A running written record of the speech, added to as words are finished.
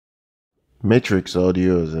Matrix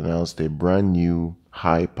Audio has announced a brand new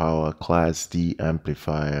high power Class D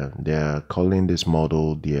amplifier. They're calling this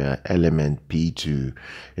model their Element P2.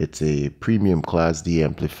 It's a premium Class D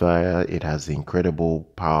amplifier. It has incredible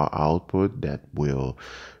power output that will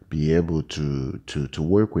be able to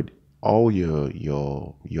work with all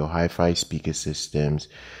your hi-fi speaker systems.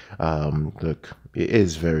 Look, it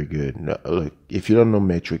is very good. Look, if you don't know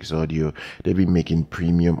Matrix Audio, they've been making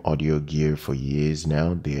premium audio gear for years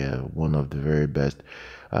now. They're one of the very best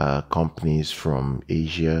companies from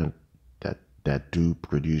Asia that do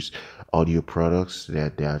produce audio products.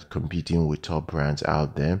 That they are competing with top brands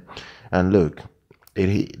out there. And look,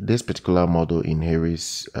 this particular model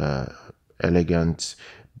inherits elegant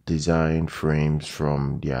design frames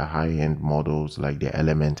from their high-end models like the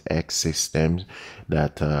Element X systems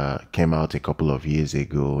that came out a couple of years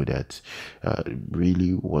ago, that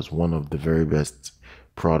really was one of the very best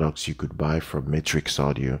products you could buy from Matrix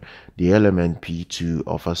Audio. The Element P2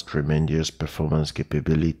 offers tremendous performance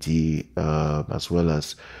capability, as well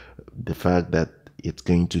as the fact that it's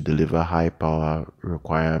going to deliver high power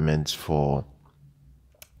requirements for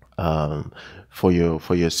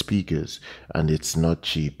your speakers, and it's not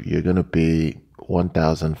cheap. You're gonna pay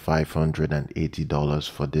 $1,580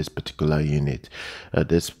 for this particular unit.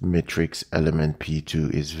 This Matrix Element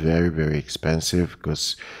P2 is very expensive,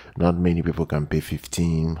 because not many people can pay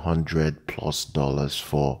 $1,500+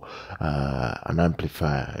 for an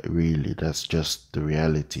amplifier. Really, that's just the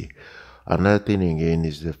reality. Another thing again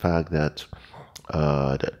is the fact that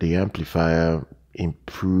the amplifier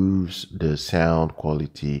improves the sound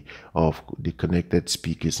quality of the connected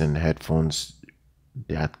speakers and headphones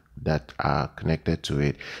that are connected to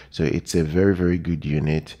it. So it's a very good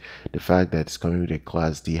unit. The fact that it's coming with a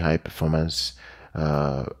Class D high performance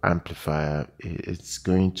amplifier, it's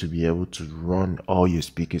going to be able to run all your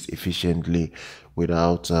speakers efficiently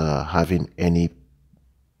without having any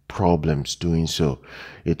problems doing so.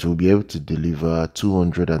 It will be able to deliver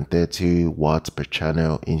 230 watts per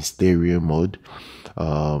channel in stereo mode.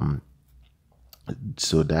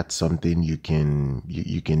 So that's something you can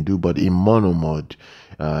do, but in mono mode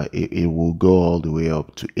it will go all the way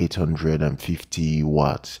up to 850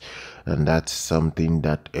 watts, and that's something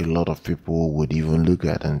that a lot of people would even look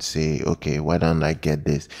at and say, okay, why don't I get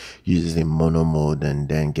this, use it in mono mode and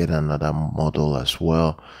then get another model as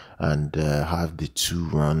well, and have the two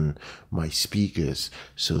run my speakers.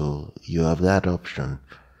 So you have that option.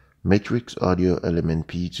 Matrix Audio Element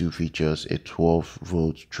P2 features a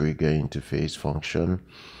 12-volt trigger interface function.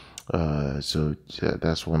 So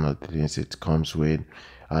that's one of the things it comes with,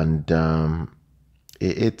 and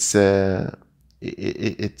it's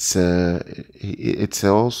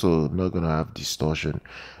also not gonna have distortion.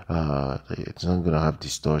 It's not gonna have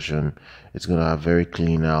distortion. It's gonna have very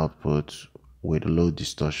clean output with low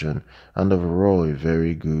distortion, and overall a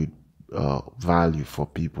very good value for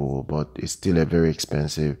people, but it's still a very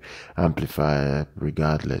expensive amplifier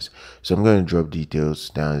regardless. So I'm going to drop details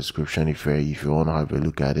down in the description if you want to have a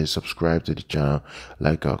look at it. Subscribe to the channel,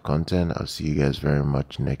 like our content. I'll see you guys very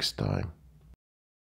much next time.